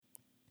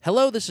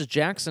Hello, this is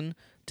Jackson.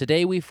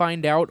 Today we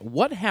find out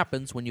what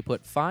happens when you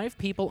put 5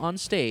 people on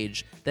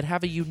stage that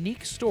have a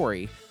unique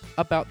story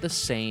about the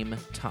same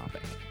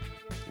topic.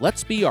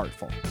 Let's be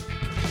artful.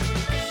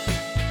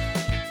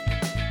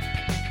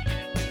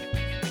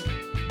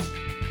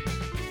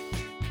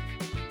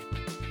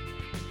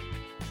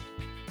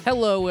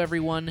 Hello,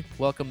 everyone.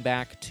 Welcome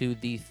back to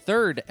the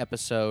 3rd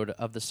episode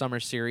of the summer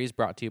series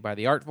brought to you by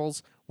the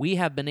Artfuls. We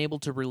have been able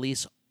to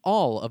release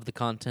all of the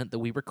content that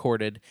we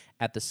recorded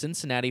at the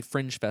Cincinnati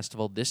Fringe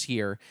Festival this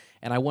year,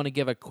 and I want to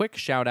give a quick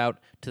shout out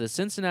to the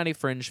Cincinnati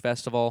Fringe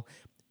Festival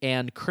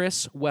and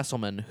Chris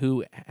Wesselman,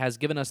 who has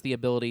given us the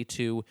ability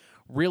to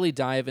really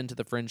dive into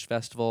the Fringe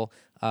Festival.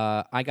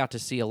 I got to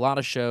see a lot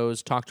of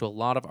shows, talk to a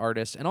lot of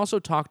artists, and also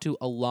talk to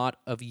a lot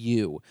of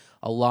you,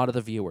 a lot of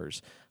the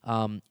viewers.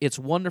 It's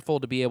wonderful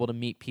to be able to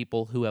meet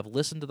people who have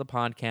listened to the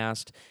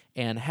podcast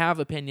and have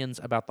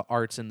opinions about the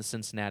arts in the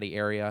Cincinnati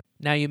area.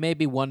 Now, you may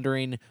be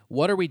wondering,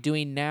 what are we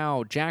doing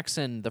now?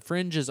 Jackson, the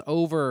Fringe is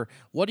over.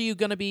 What are you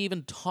going to be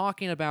even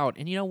talking about?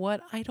 And you know what?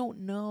 I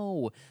don't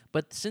know.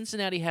 But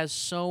Cincinnati has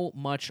so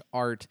much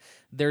art.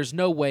 There's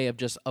no way of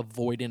just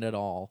avoiding it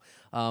all.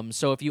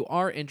 So if you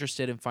are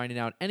interested in finding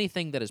out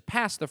anything that is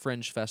past the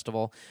Fringe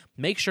Festival,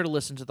 make sure to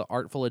listen to the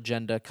Artful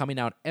Agenda coming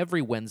out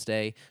every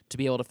Wednesday to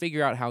be able to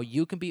figure out how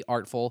you can be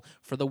artful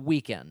for the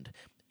weekend.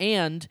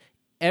 And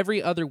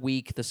every other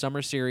week, the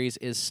summer series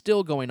is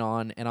still going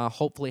on, and I'll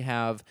hopefully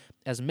have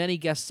as many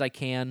guests as I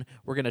can.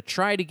 We're going to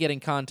try to get in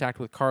contact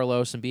with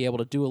Carlos and be able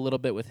to do a little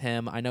bit with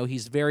him. I know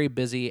he's very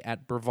busy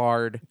at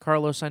Brevard.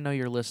 Carlos, I know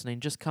you're listening.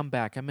 Just come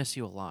back. I miss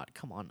you a lot.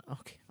 Come on.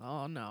 Okay.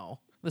 Oh, no.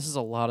 This is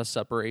a lot of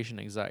separation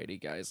anxiety,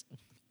 guys.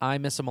 I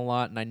miss him a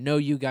lot, and I know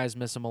you guys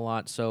miss him a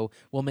lot, so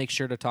we'll make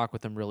sure to talk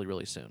with him really,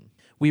 really soon.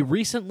 We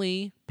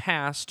recently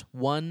passed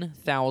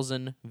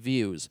 1,000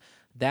 views.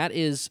 That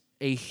is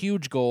a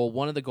huge goal,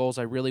 one of the goals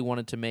I really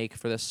wanted to make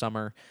for this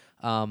summer,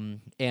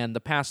 and the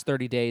past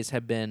 30 days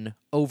have been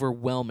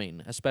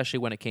overwhelming, especially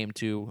when it came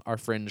to our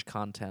Fringe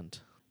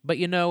content. But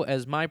you know,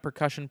 as my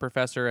percussion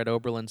professor at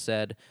Oberlin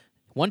said,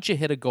 once you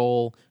hit a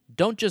goal,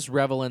 don't just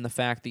revel in the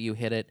fact that you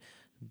hit it.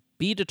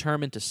 Be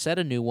determined to set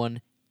a new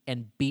one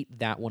and beat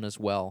that one as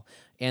well.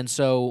 And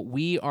so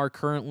we are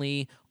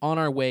currently on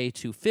our way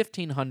to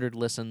 1,500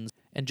 listens.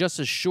 And just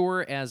as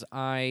sure as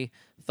I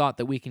thought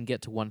that we can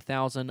get to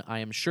 1,000, I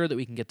am sure that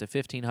we can get to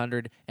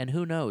 1,500. And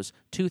who knows,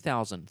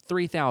 2,000,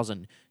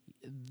 3,000.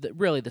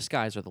 Really, the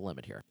skies are the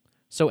limit here.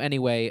 So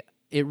anyway,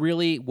 it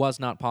really was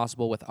not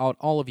possible without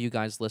all of you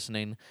guys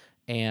listening.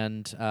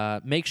 And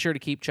make sure to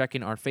keep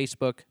checking our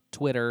Facebook,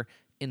 Twitter,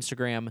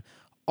 Instagram,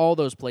 all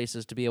those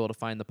places to be able to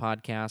find the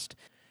podcast.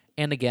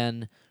 And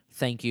again,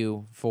 thank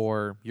you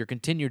for your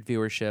continued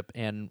viewership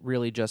and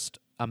really just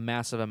a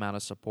massive amount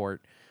of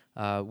support.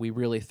 We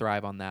really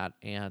thrive on that,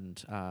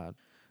 and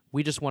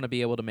we just want to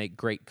be able to make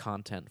great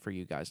content for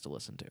you guys to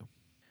listen to.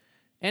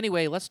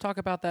 Anyway, let's talk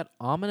about that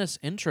ominous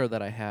intro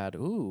that I had.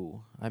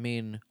 Ooh, I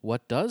mean,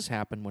 what does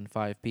happen when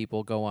 5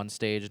 people go on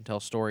stage and tell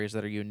stories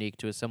that are unique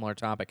to a similar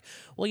topic?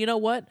 Well, you know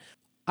what?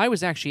 I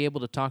was actually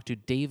able to talk to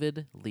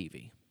David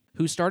Levy,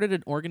 who started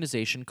an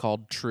organization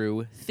called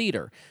True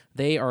Theater.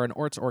 They are an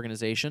arts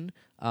organization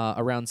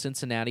around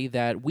Cincinnati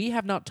that we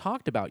have not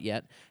talked about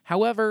yet.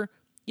 However,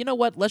 you know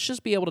what? Let's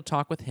just be able to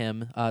talk with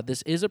him.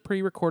 This is a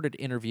pre-recorded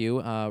interview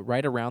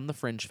right around the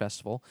Fringe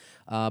Festival,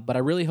 but I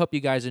really hope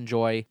you guys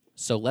enjoy,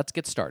 so let's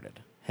get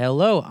started.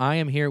 Hello, I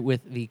am here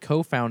with the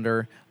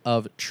co-founder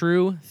of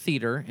True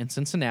Theater in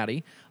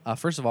Cincinnati.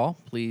 First of all,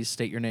 please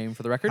state your name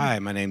for the record. Hi,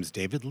 my name's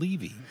David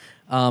Levy.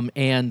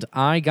 And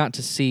I got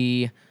to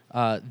see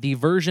the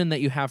version that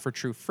you have for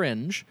True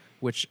Fringe,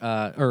 which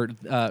for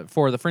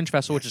the Fringe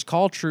Festival, which is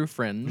called True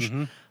Fringe.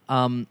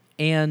 Mm-hmm.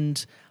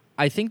 And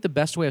I think the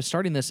best way of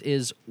starting this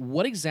is,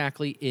 what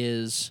exactly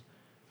is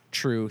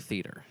True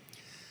Theater?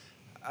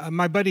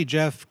 My buddy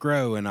Jeff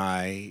Groh and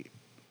I,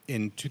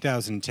 in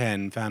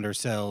 2010, found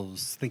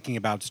ourselves thinking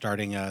about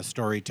starting a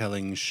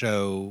storytelling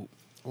show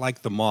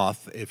like The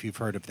Moth, if you've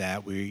heard of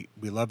that. We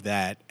love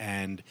that,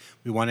 and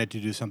we wanted to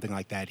do something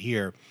like that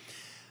here.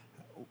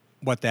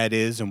 What that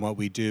is and what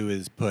we do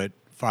is put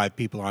 5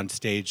 people on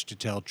stage to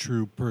tell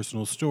true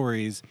personal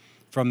stories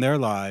from their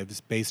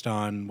lives based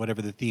on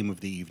whatever the theme of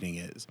the evening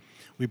is.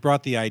 We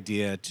brought the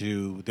idea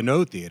to the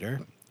No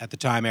Theater. At the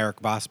time, Eric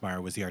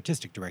Bosmeyer was the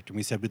artistic director, and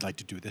we said, we'd like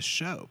to do this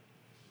show.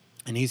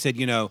 And he said,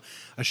 you know,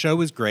 a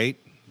show is great.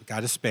 We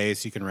got a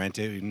space. You can rent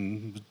it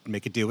and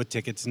make a deal with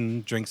tickets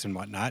and drinks and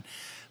whatnot.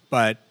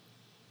 But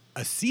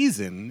a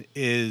season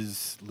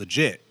is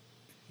legit.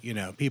 You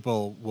know,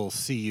 people will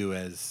see you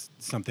as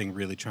something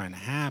really trying to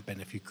happen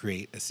if you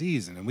create a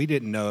season. And we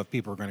didn't know if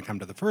people were going to come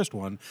to the first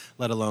one,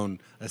 let alone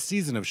a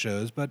season of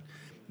shows. But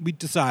we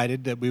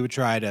decided that we would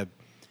try to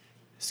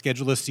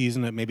schedule a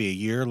season at maybe a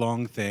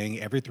year-long thing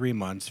every 3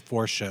 months,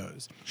 4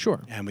 shows.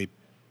 Sure. And we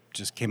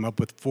just came up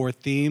with 4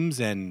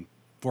 themes and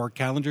 4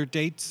 calendar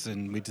dates,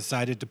 and we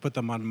decided to put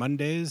them on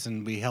Mondays,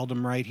 and we held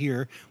them right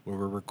here where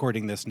we're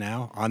recording this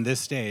now on this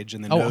stage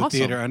in the No awesome.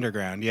 Theater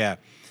Underground. Yeah.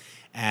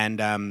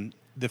 And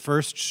the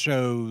first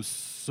show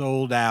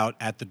sold out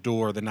at the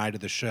door the night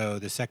of the show.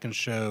 The second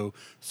show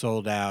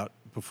sold out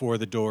before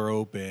the door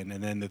opened,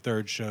 and then the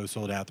third show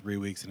sold out 3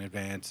 weeks in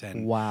advance.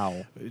 And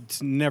Wow.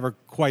 it's never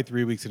quite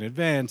 3 weeks in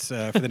advance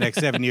for the next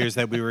 7 years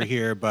that we were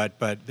here, but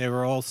they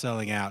were all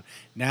selling out.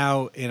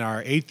 Now in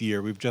our 8th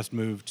year, we're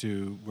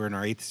in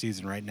our 8th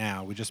season right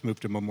now. We just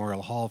moved to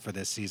Memorial Hall for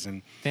this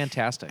season.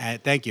 Fantastic.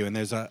 Thank you. And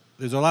there's a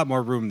lot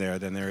more room there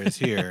than there is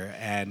here,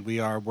 and we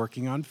are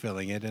working on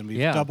filling it. And we've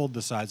doubled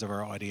the size of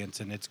our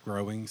audience, and it's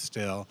growing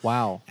still.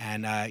 Wow.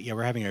 And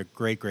we're having a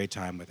great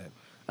time with it.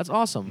 That's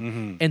awesome.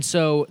 Mm-hmm. And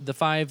so the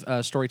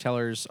 5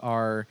 storytellers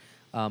are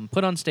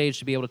put on stage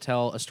to be able to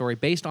tell a story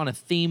based on a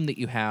theme that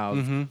you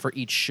have for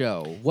each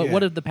show.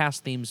 What have the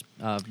past themes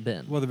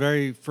been? Well, the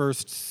very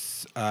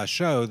first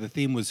show, the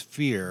theme was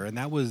fear, and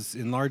that was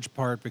in large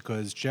part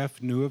because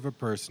Jeff knew of a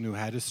person who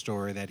had a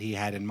story that he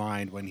had in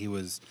mind when he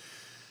was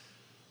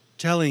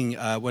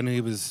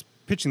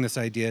pitching this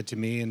idea to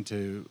me and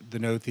to the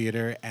No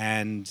Theater,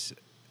 and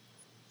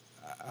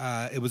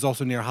it was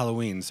also near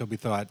Halloween, so we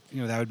thought,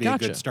 that would be a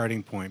good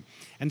starting point.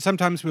 And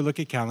sometimes we look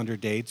at calendar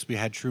dates. We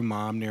had True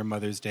Mom near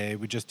Mother's Day.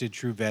 We just did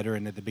True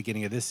Veteran at the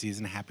beginning of this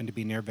season. It happened to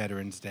be near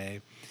Veterans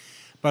Day.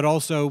 But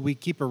also, we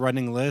keep a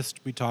running list.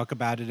 We talk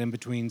about it in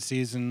between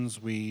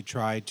seasons. We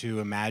try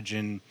to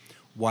imagine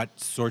what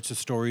sorts of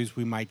stories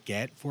we might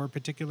get for a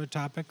particular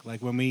topic.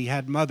 Like when we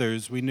had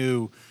Mothers, we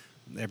knew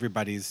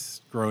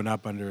everybody's grown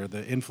up under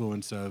the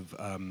influence of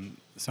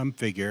some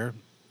figure.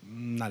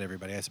 Not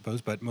everybody, I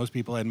suppose, but most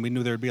people, and we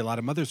knew there would be a lot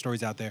of mother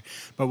stories out there.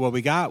 But what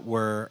we got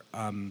were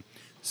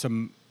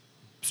some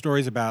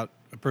stories about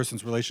a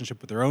person's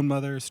relationship with their own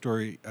mother, a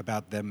story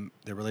about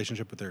their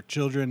relationship with their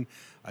children,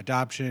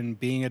 adoption,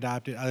 being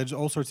adopted. There's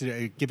all sorts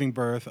of giving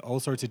birth, all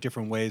sorts of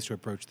different ways to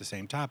approach the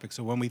same topic.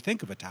 So when we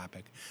think of a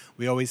topic,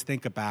 we always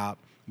think about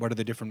what are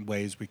the different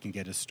ways we can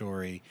get a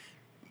story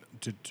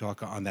to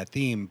talk on that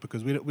theme,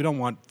 because we don't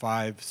want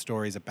 5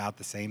 stories about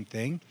the same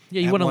thing.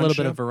 Yeah, you want a little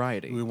bit of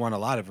variety. We want a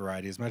lot of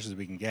variety, as much as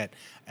we can get.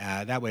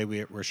 That way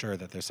we're sure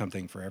that there's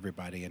something for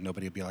everybody, and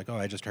nobody will be like, oh,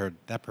 I just heard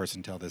that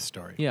person tell this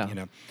story. Yeah.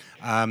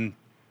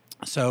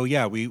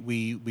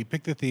 We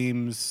pick the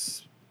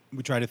themes.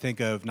 We try to think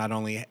of not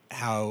only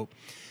how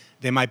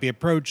they might be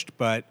approached,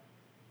 but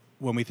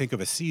when we think of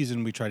a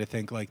season, we try to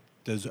think like,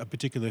 does a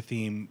particular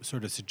theme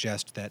sort of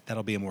suggest that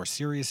that'll be a more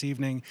serious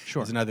evening?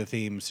 Sure. Does another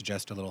theme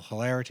suggest a little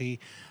hilarity?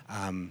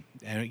 And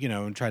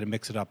try to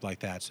mix it up like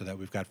that so that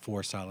we've got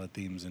 4 solid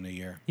themes in a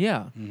year.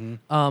 Yeah.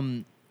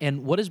 And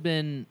what has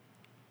been,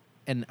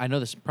 and I know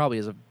this probably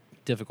is a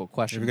difficult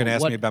question. If you're going to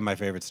ask me about my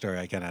favorite story,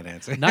 I cannot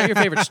answer. Not your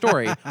favorite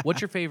story.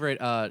 What's your favorite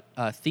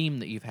theme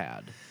that you've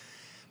had?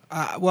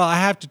 Well, I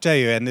have to tell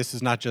you, and this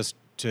is not just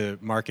to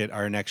market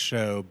our next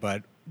show,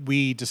 but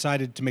we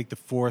decided to make the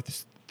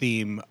 4th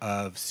theme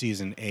of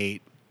season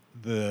 8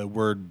 the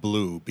word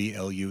blue,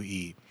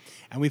 BLUE.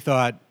 And we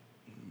thought,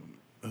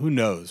 who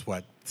knows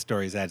what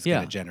stories that's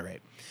going to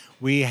generate.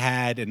 We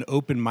had an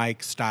open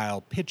mic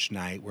style pitch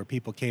night where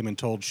people came and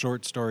told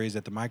short stories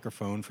at the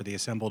microphone for the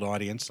assembled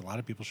audience. A lot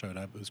of people showed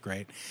up. It was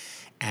great.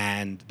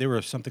 And there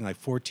were something like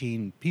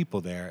 14 people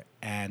there.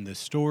 And the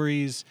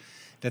stories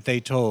that they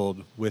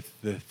told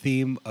with the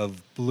theme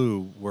of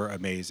blue were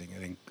amazing. I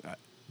think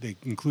they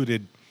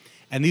included,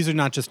 and these are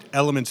not just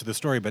elements of the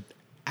story, but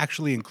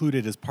actually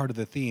included as part of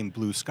the theme,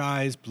 blue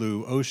skies,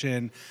 blue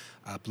ocean,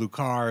 blue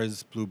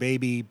cars, blue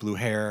baby, blue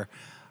hair,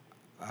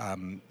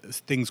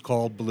 things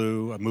called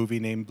Blue, a movie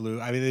named Blue.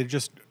 I mean, they're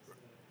just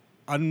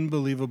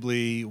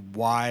unbelievably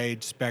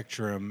wide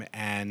spectrum,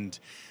 and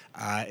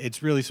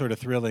it's really sort of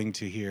thrilling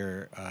to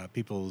hear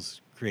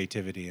people's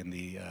creativity and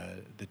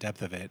the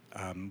depth of it.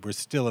 We're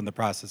still in the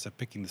process of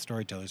picking the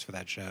storytellers for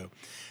that show,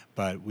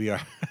 but we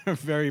are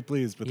very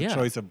pleased with the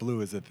choice of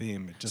blue as a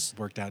theme. It just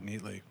worked out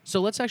neatly. So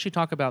let's actually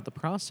talk about the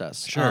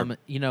process. Sure.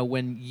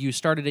 When you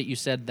started it, you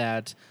said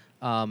that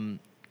one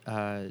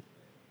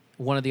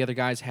of the other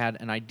guys had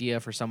an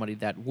idea for somebody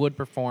that would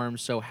perform.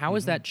 So how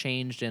has that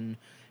changed, and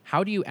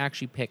how do you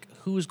actually pick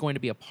who's going to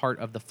be a part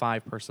of the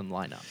 5-person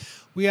lineup?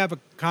 We have a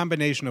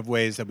combination of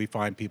ways that we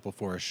find people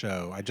for a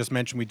show. I just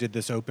mentioned we did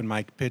this open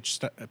mic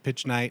pitch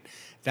night.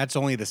 That's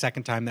only the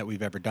second time that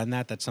we've ever done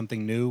that. That's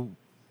something new.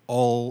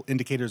 All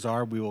indicators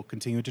are we will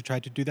continue to try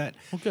to do that.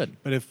 Well, good.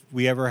 But if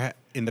we ever,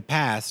 in the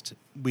past,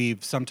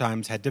 we've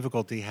sometimes had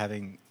difficulty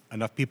having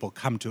enough people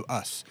come to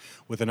us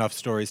with enough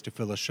stories to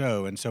fill a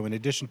show. And so in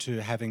addition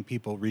to having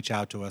people reach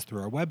out to us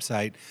through our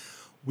website,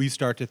 we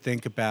start to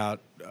think about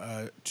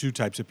 2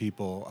 types of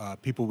people.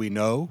 People we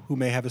know who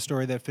may have a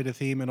story that fit a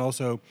theme, and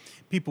also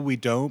people we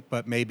don't,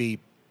 but maybe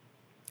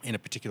in a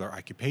particular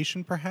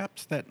occupation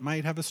perhaps that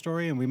might have a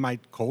story, and we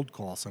might cold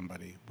call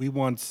somebody. We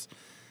once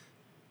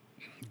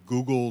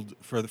Googled,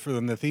 for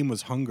them, the theme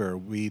was hunger.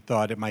 We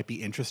thought it might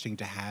be interesting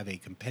to have a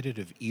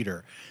competitive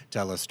eater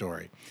tell a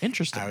story.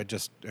 Interesting. It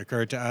just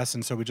occurred to us,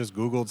 and so we just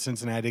Googled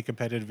Cincinnati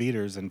competitive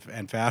eaters and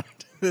found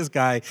this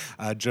guy,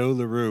 Joe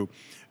LaRue,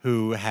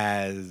 who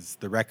has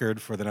the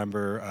record for the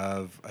number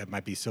of, it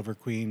might be Silver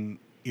Queen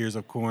ears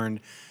of corn,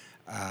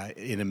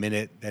 in a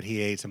minute that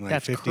he ate something like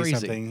That's 50 crazy.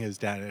 something. Is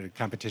down at a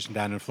competition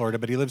down in Florida,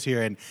 but he lives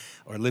here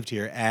or lived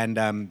here,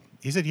 and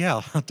he said,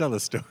 "Yeah, I'll tell a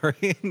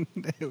story." And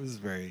it was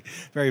very,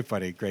 very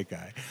funny. Great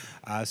guy.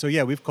 So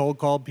yeah, we've cold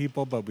called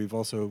people, but we've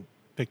also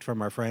picked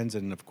from our friends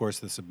and of course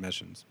the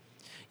submissions.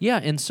 Yeah,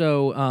 and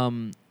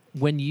so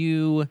when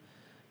you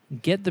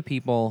get the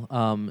people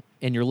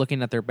and you're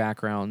looking at their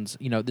backgrounds,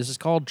 this is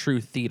called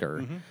true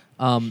theater.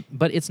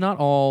 But it's not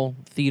all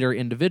theater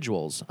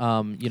individuals. You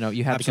have the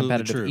Absolutely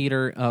competitive true.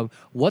 theater.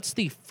 What's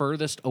the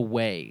furthest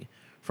away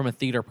from a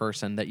theater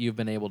person that you've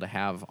been able to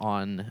have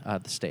on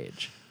the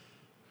stage?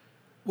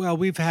 Well,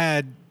 we've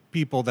had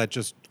people that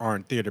just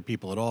aren't theater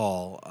people at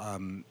all.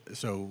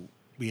 So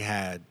we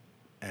had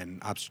an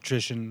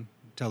obstetrician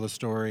tell a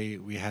story.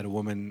 We had a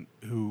woman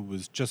who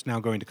was just now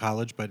going to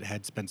college but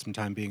had spent some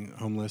time being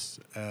homeless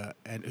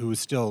and who was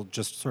still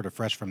just sort of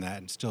fresh from that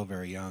and still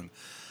very young.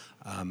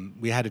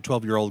 We had a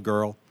 12-year-old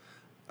girl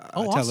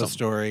tell awesome. a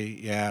story.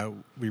 Yeah,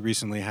 we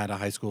recently had a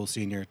high school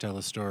senior tell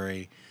a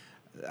story.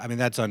 I mean,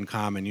 that's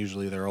uncommon.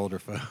 Usually they're older,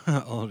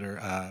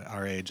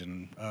 our age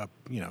and,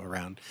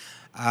 around.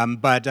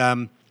 But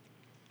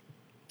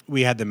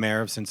we had the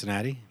mayor of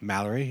Cincinnati,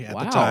 Mallory, at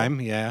Wow. the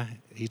time. Yeah,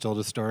 he told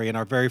a story in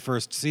our very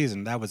first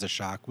season. That was a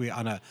shock. We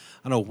on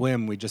a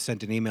whim, we just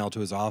sent an email to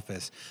his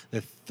office.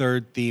 The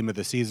third theme of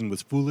the season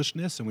was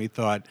foolishness, and we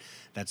thought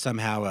that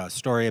somehow a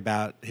story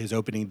about his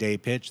opening day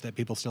pitch that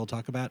people still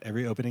talk about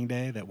every opening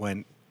day that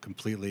went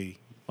completely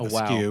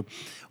askew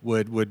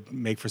would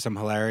make for some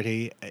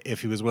hilarity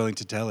if he was willing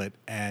to tell it.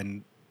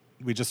 And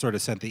we just sort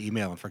of sent the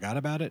email and forgot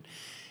about it.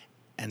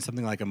 And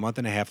something like a month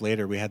and a half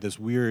later, we had this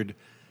weird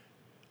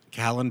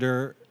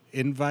calendar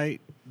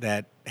invite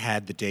that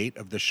had the date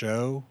of the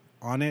show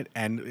on it,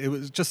 and it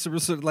was just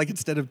sort of like,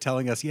 instead of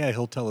telling us, yeah,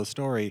 he'll tell a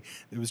story,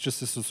 it was just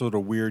this sort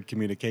of weird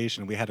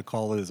communication. We had to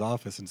call his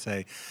office and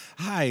say,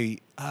 hi,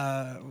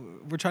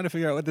 we're trying to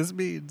figure out what this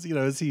means.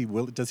 Does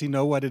he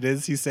know what it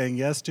is he's saying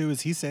yes to?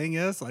 Is he saying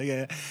yes?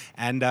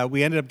 And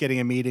we ended up getting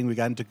a meeting. We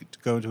got to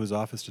go into his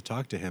office to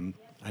talk to him.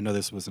 I know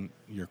this wasn't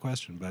your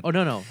question, but Oh,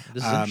 no.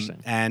 This is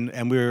interesting.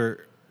 and we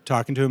were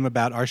talking to him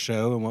about our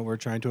show and what we're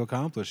trying to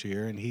accomplish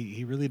here, and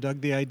he really dug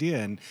the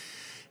idea.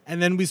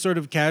 And then we sort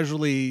of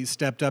casually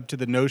stepped up to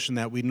the notion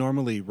that we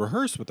normally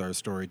rehearse with our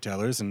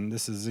storytellers, and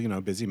this is,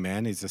 a busy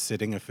man. He's a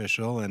sitting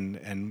official,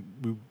 and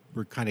we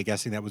were kind of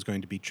guessing that was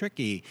going to be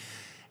tricky.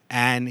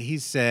 And he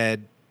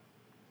said,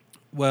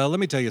 well, let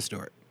me tell you a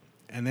story.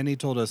 And then he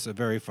told us a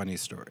very funny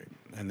story.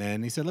 And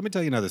then he said, let me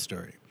tell you another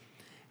story.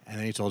 And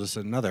then he told us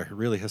another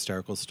really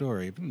hysterical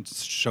story,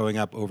 showing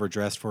up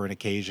overdressed for an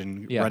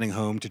occasion, running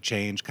home to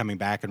change, coming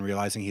back and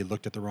realizing he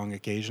looked at the wrong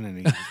occasion,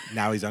 and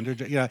now he's under,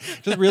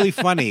 just really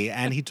funny.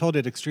 And he told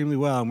it extremely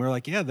well. And we were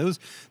like, yeah, those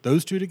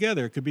two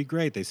together could be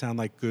great. They sound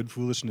like good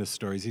foolishness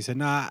stories. He said,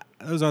 nah,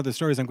 those aren't the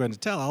stories I'm going to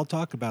tell. I'll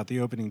talk about the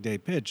opening day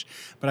pitch,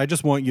 but I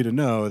just want you to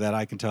know that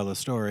I can tell a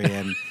story,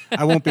 and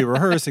I won't be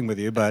rehearsing with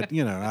you, but,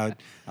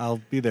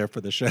 I'll be there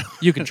for the show.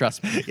 You can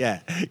trust me.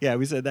 Yeah.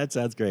 We said, that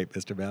sounds great,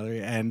 Mr.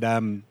 Mallory.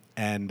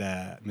 And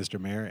Mr.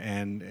 Mayor,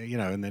 and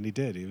and then he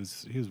did. He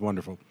was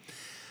wonderful.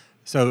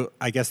 So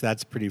I guess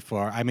that's pretty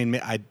far. I mean,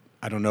 I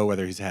don't know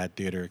whether he's had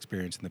theater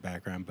experience in the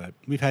background, but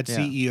we've had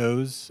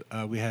CEOs.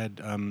 We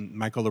had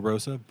Michael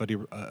LaRosa, Buddy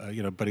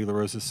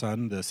LaRosa's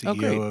son, the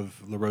CEO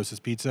of LaRosa's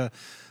Pizza.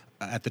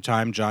 At the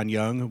time, John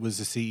Young was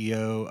the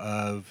CEO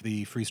of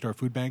the Freestore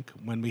Food Bank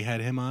when we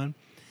had him on.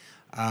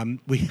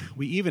 We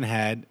even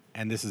had,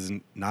 and this is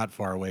not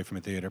far away from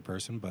a theater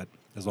person, but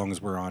as long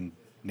as we're on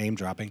name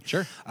dropping.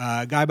 Sure.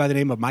 A guy by the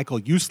name of Michael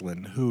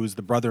Uslan, who's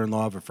the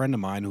brother-in-law of a friend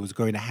of mine who was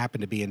going to happen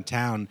to be in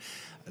town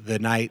the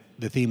night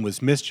the theme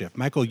was Mischief.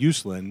 Michael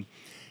Uslan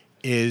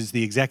is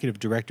the executive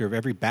director of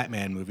every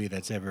Batman movie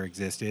that's ever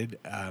existed.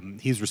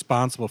 He's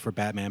responsible for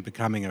Batman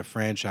becoming a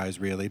franchise,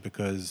 really,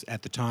 because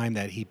at the time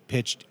that he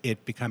pitched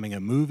it becoming a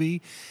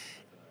movie,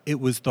 it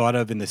was thought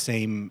of in the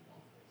same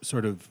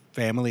sort of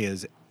family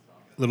as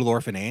Little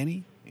Orphan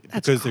Annie.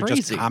 That's because they're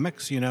just crazy.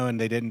 comics, and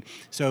they didn't.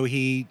 So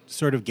he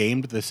sort of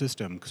gamed the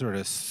system, sort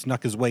of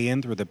snuck his way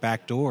in through the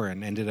back door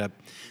and ended up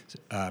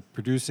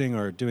producing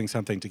or doing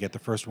something to get the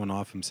first one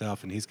off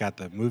himself. And he's got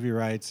the movie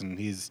rights, and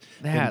he's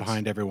been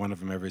behind every one of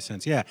them ever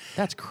since. Yeah.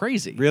 That's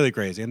crazy. Really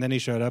crazy. And then he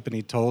showed up and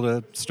he told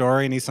a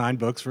story and he signed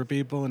books for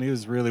people, and he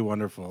was really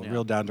wonderful,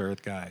 real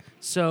down-to-earth guy.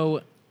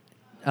 So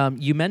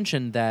you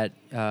mentioned that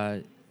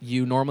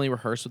you normally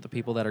rehearse with the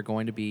people that are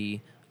going to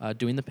be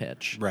doing the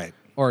pitch. Right.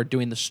 Or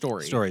doing the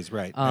story. Stories,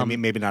 right. I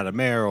mean, maybe not a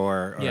mayor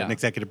or an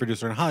executive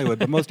producer in Hollywood,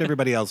 but most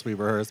everybody else we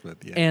rehearse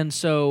with. Yeah. And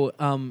so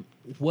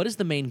what is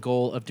the main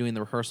goal of doing the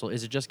rehearsal?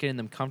 Is it just getting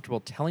them comfortable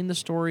telling the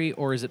story,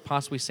 or is it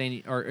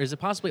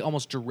possibly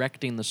almost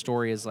directing the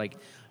story as like,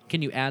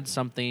 can you add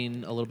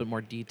something, a little bit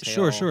more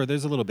detail? Sure.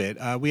 There's a little bit.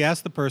 We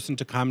asked the person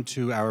to come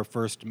to our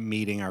first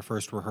meeting, our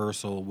first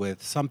rehearsal,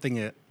 with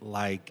something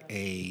like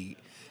a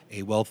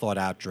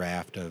well-thought-out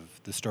draft of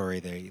the story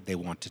they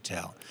want to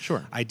tell.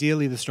 Sure.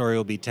 Ideally, the story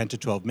will be 10 to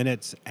 12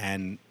 minutes,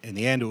 and in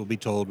the end, it will be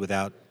told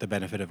without the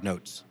benefit of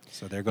notes.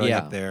 So they're going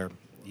up there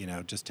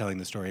just telling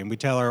the story. And we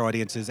tell our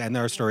audiences and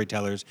our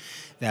storytellers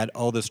that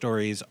all the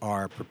stories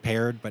are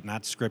prepared but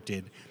not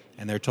scripted,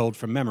 and they're told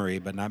from memory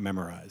but not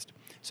memorized.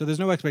 So there's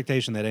no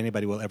expectation that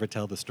anybody will ever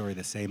tell the story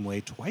the same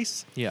way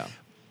twice. Yeah.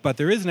 But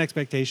there is an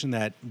expectation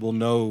that we'll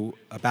know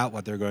about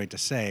what they're going to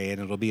say,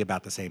 and it'll be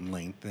about the same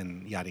length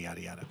and yada, yada,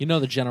 yada. You know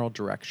the general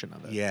direction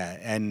of it. Yeah,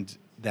 and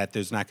that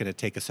there's not going to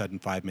take a sudden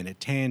 5-minute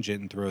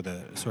tangent and throw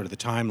the sort of the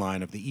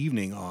timeline of the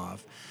evening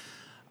off.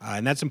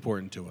 And that's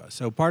important to us.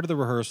 So part of the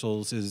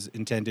rehearsals is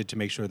intended to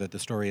make sure that the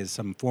story has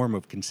some form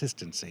of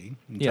consistency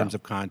in terms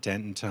of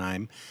content and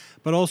time.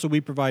 But also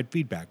we provide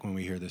feedback when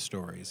we hear the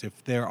stories.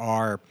 If there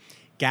are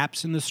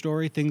gaps in the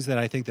story, things that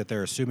I think that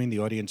they're assuming the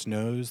audience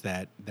knows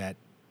that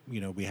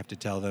we have to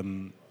tell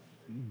them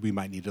we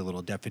might need a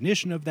little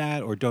definition of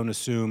that, or don't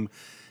assume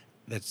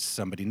that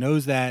somebody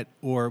knows that.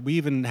 Or we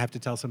even have to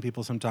tell some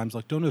people sometimes,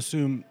 like, don't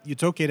assume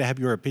it's okay to have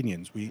your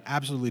opinions. We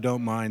absolutely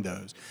don't mind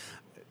those,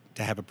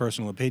 to have a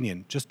personal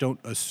opinion. Just don't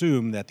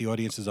assume that the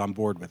audience is on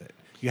board with it.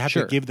 You have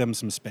to give them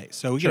some space.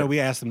 So, we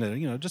ask them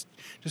to,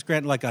 just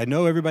grant, like, I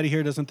know everybody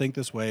here doesn't think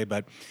this way,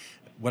 but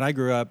when I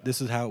grew up,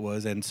 this is how it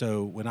was. And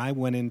so when I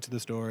went into the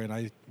store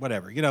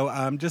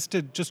and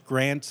just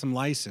grant some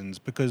license,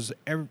 because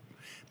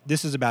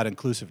this is about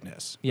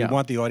inclusiveness. Yeah. We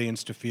want the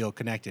audience to feel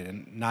connected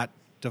and not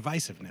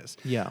divisiveness.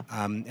 Yeah.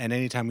 And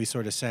anytime we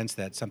sort of sense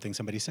that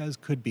somebody says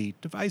could be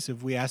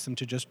divisive, we ask them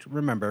to just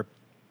remember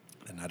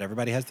that not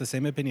everybody has the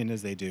same opinion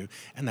as they do,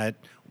 and that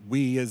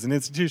we as an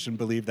institution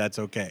believe that's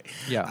okay.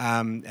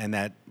 Yeah.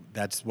 And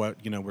that's what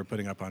we're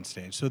putting up on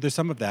stage. So there's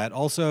some of that.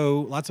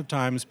 Also, lots of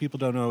times people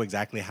don't know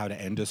exactly how to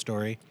end a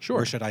story. Sure.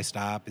 Where should I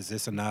stop? Is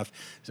this enough?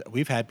 So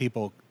we've had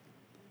people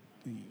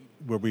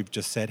where we've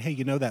just said, hey,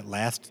 that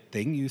last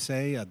thing you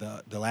say,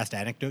 the last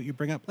anecdote you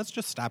bring up, let's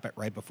just stop it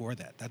right before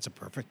that. That's a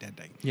perfect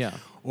ending. Yeah.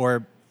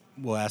 Or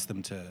we'll ask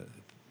them to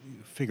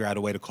figure out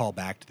a way to call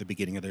back to the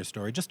beginning of their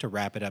story just to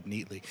wrap it up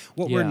neatly.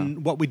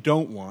 What we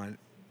don't want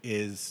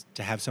is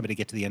to have somebody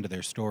get to the end of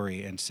their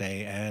story and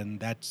say, and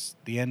that's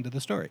the end of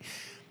the story.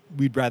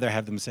 We'd rather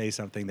have them say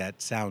something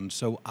that sounds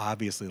so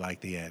obviously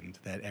like the end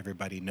that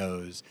everybody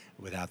knows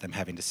without them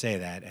having to say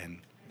that,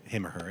 and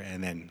him or her,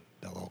 and then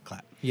they'll all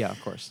clap. Yeah,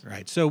 of course.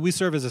 Right. So we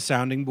serve as a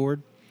sounding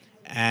board.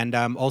 And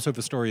also if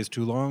a story is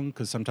too long,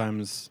 because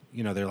sometimes,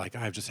 they're like,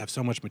 I just have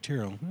so much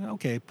material.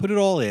 Okay, put it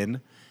all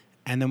in,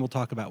 and then we'll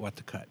talk about what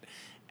to cut.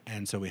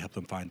 And so we help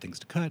them find things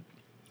to cut.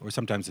 Or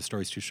sometimes the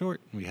story's too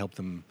short, and we help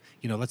them,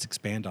 let's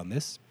expand on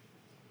this.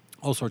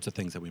 All sorts of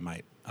things that we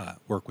might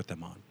work with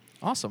them on.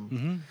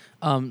 Awesome.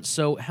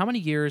 So how many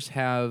years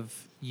have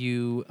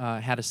you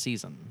had a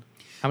season?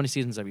 How many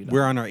seasons have you done?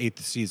 We're on our 8th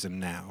season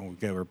now.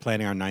 We're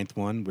planning our 9th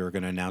one. We're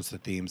going to announce the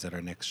themes at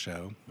our next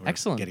show. We're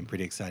Excellent. Getting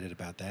pretty excited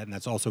about that. And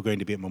that's also going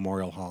to be at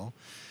Memorial Hall.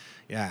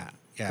 Yeah.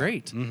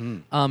 Great.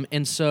 Mm-hmm.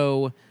 And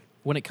so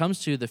when it comes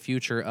to the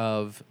future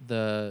of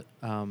the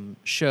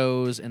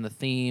shows and the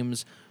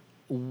themes,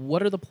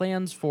 what are the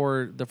plans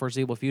for the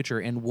foreseeable future,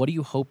 and what do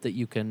you hope that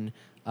you can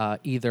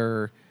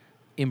either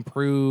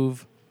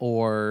improve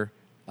or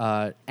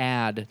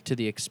add to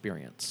the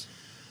experience?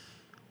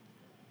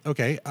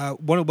 Okay.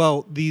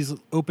 These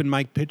open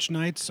mic pitch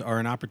nights are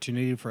an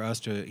opportunity for us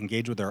to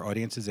engage with our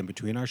audiences in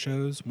between our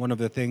shows. One of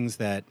the things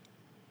that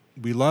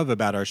we love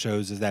about our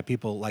shows is that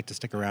people like to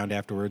stick around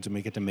afterwards, and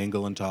we get to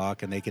mingle and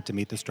talk, and they get to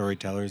meet the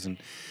storytellers and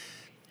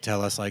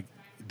tell us like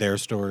their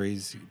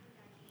stories.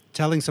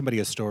 Telling somebody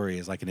a story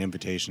is like an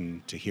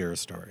invitation to hear a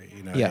story.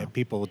 Yeah.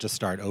 People just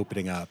start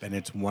opening up, and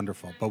it's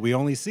wonderful. But we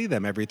only see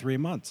them every 3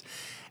 months.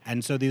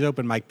 And so these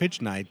open mic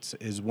pitch nights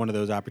is one of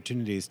those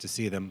opportunities to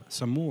see them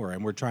some more.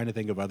 And we're trying to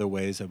think of other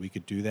ways that we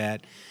could do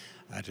that,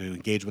 to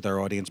engage with our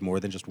audience more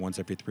than just once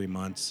every 3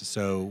 months.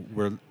 So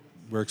we're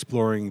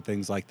exploring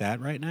things like that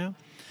right now.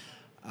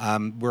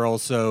 We're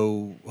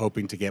also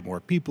hoping to get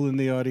more people in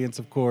the audience,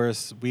 of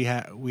course. We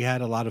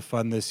had a lot of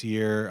fun this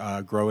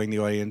year growing the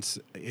audience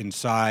in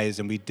size,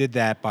 and we did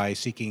that by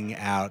seeking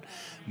out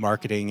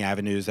marketing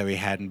avenues that we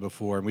hadn't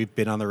before. And we've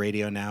been on the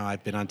radio now.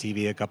 I've been on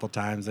TV a couple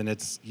times, and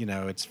it's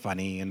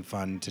funny and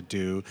fun to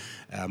do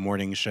a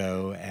morning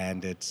show.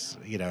 And it's,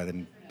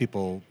 then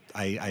people,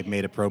 I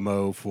made a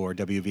promo for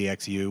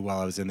WVXU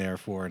while I was in there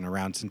for an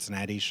Around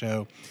Cincinnati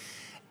show.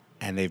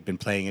 And they've been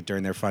playing it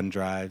during their fund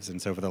drives.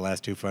 And so for the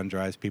last 2 fund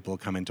drives, people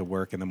come into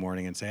work in the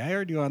morning and say, I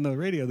heard you on the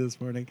radio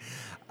this morning.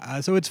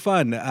 So it's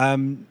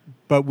fun.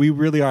 But we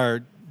really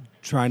are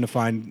trying to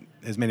find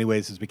as many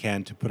ways as we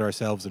can to put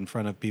ourselves in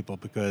front of people,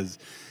 because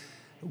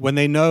when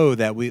they know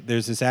that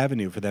there's this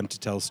avenue for them to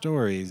tell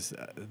stories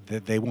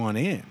that they want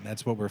in,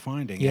 that's what we're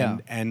finding. Yeah.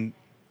 And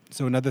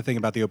so another thing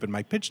about the open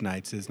mic pitch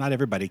nights is not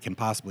everybody can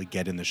possibly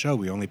get in the show.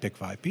 We only pick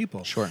 5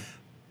 people. Sure.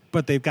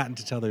 But they've gotten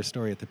to tell their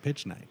story at the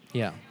pitch night.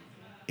 Yeah.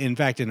 In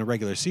fact, in a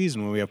regular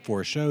season, when we have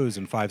 4 shows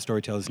and 5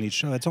 storytellers in each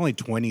show, that's only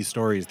 20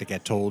 stories that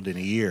get told in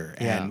a year.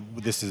 Yeah. And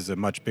this is a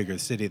much bigger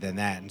city than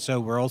that. And so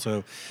we're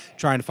also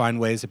trying to find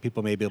ways that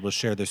people may be able to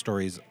share their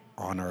stories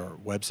on our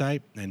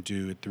website and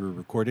do it through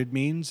recorded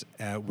means.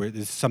 This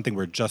is something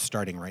we're just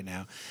starting right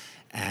now.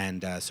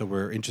 And so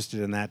we're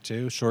interested in that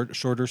too.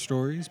 Shorter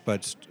stories,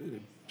 but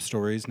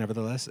stories,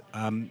 nevertheless.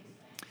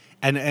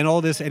 And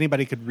all this,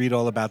 anybody could read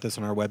all about this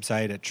on our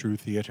website at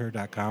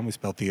truetheater.com. We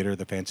spell theater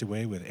the fancy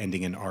way with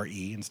ending in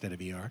R-E instead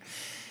of E-R.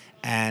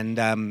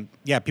 And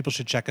people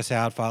should check us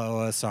out,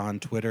 follow us on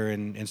Twitter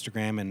and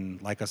Instagram,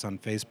 and like us on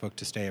Facebook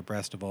to stay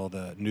abreast of all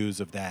the news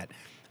of that.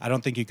 I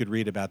don't think you could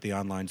read about the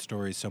online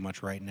stories so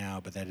much right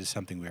now, but that is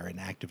something we are in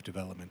active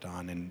development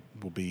on, and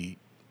we'll be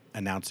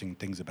announcing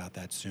things about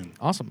that soon.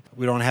 Awesome.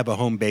 We don't have a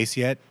home base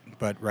yet,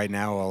 but right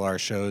now all our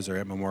shows are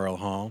at Memorial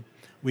Hall.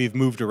 We've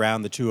moved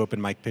around the 2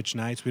 open mic pitch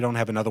nights. We don't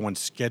have another one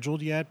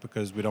scheduled yet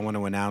because we don't want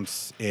to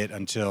announce it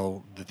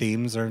until the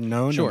themes are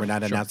known. Sure, and we're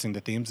not sure. announcing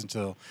the themes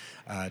until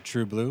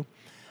True Blue.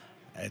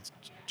 It's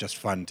just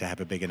fun to have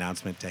a big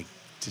announcement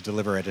to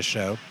deliver at a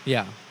show.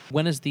 Yeah.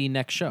 When is the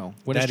next show?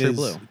 When is That True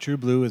Blue? True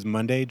Blue is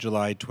Monday,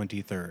 July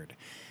 23rd.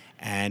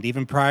 And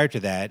even prior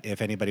to that,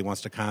 if anybody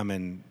wants to come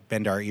and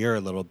bend our ear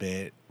a little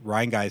bit,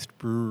 Rheingeist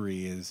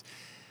Brewery is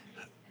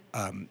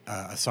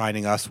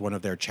assigning us one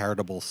of their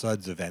charitable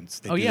Suds events.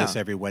 They do this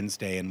every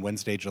Wednesday, and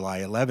Wednesday,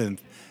 July 11th,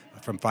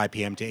 from 5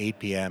 p.m. to 8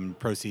 p.m.,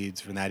 proceeds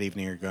from that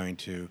evening are going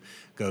to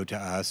go to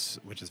us,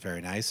 which is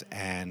very nice.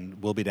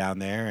 And we'll be down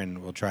there,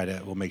 and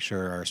we'll make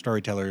sure our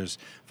storytellers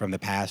from the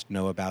past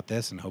know about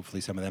this, and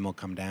hopefully some of them will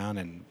come down,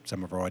 and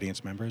some of our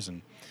audience members,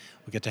 and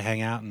we'll get to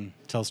hang out and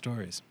tell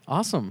stories.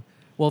 Awesome.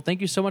 Well,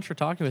 thank you so much for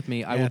talking with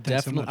me. I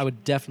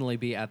would definitely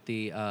be at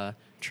the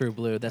True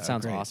Blue. That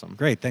sounds great. awesome.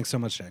 Great. Thanks so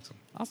much, Jackson.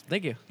 Awesome.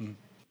 Thank you.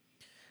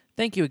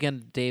 Thank you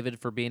again, David,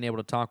 for being able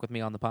to talk with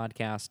me on the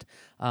podcast.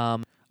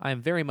 I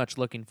am very much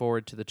looking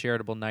forward to the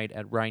charitable night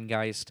at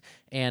Rheingeist,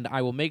 and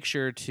I will make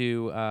sure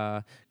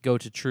to go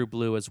to True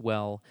Blue as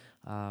well.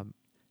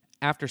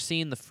 After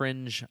seeing the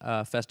Fringe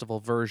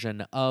Festival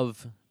version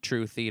of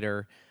True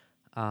Theater,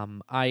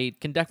 I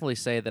can definitely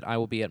say that I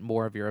will be at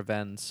more of your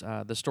events.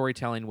 The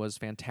storytelling was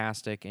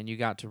fantastic, and you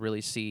got to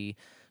really see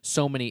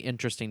so many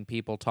interesting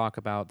people talk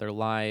about their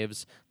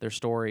lives, their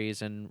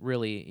stories, and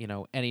really,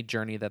 any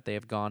journey that they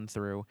have gone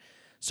through.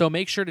 So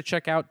make sure to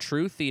check out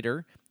True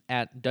Theater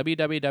at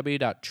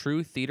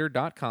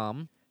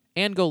www.truetheater.com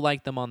and go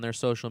like them on their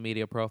social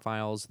media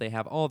profiles. They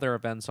have all their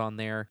events on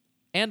there,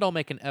 and I'll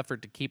make an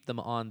effort to keep them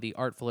on the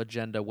Artful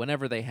Agenda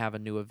whenever they have a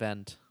new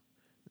event.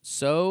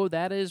 So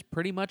that is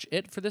pretty much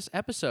it for this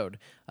episode.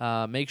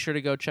 Make sure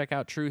to go check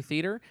out True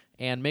Theater,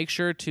 and make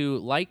sure to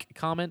like,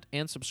 comment,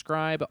 and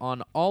subscribe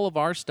on all of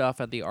our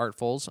stuff at The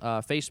Artfuls,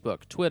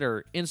 Facebook,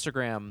 Twitter,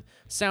 Instagram,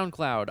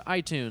 SoundCloud,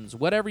 iTunes,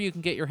 whatever you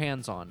can get your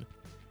hands on.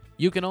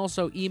 You can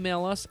also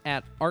email us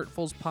at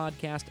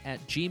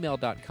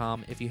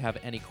artfulspodcast@gmail.com if you have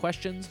any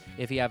questions,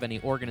 if you have any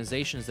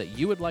organizations that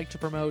you would like to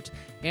promote,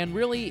 and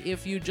really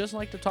if you just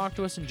like to talk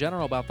to us in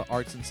general about the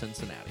arts in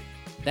Cincinnati.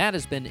 That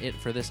has been it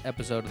for this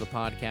episode of the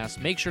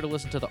podcast. Make sure to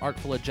listen to the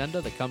Artful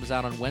Agenda that comes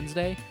out on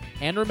Wednesday,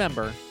 and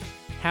remember,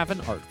 have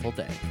an artful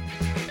day.